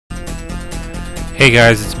Hey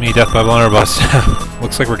guys, it's me, Death by Blunderbuss.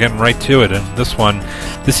 Looks like we're getting right to it. And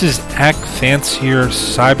this is Act-Fancer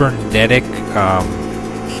Cybernetick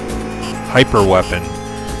hyper weapon.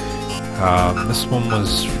 This one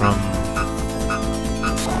was from.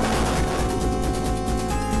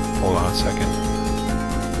 Hold on a second.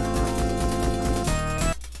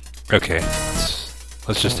 Okay,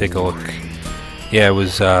 let's just take a look. Yeah, it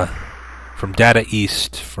was from Data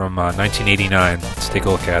East from 1989. Let's take a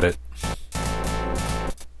look at it.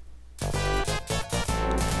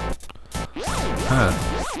 Huh.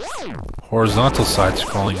 Horizontal side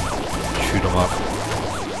scrolling shoot 'em up.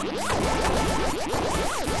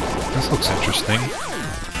 This looks interesting.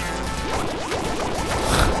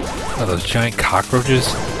 Oh, those giant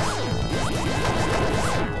cockroaches.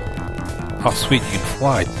 Oh, sweet, you can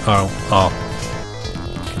fly. Oh.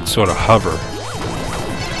 You can sort of hover.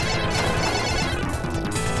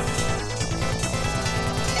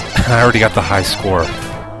 I already got the high score.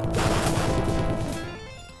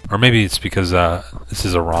 Or maybe it's because this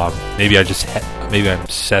is a ROM. Maybe I'm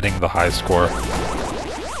setting the high score.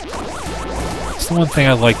 It's the one thing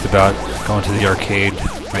I liked about going to the arcade.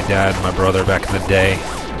 My dad and my brother back in the day,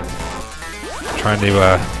 trying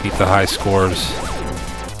to beat the high scores.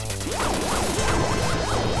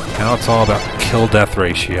 Now it's all about kill-death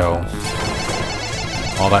ratio.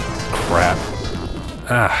 All that crap.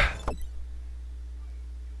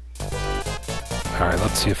 Alright,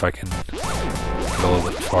 let's see if I can get a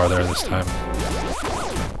little bit farther this time.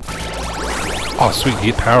 Oh, sweet,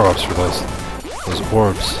 you get power-ups for those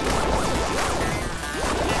orbs.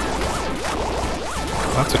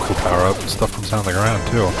 That's a cool power-up, and stuff comes down the ground,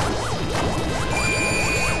 too.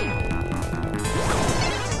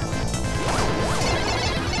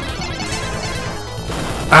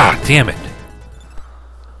 Ah, damn it!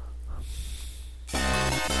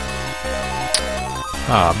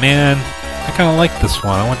 Ah, man. I kind of like this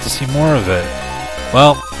one. I want to see more of it.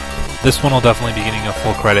 Well, this one will definitely be getting a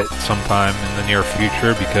full credit sometime in the near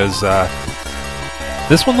future because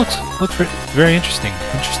this one looks very interesting.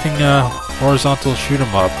 Interesting horizontal shoot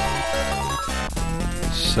 'em up.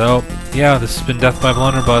 So yeah, this has been Death by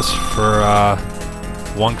Blunderbuss for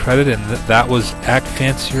 1 credit, and that was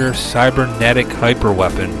Act-Fancer Cybernetic Hyper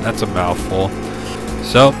Weapon. That's a mouthful.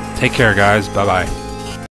 So take care, guys. Bye bye.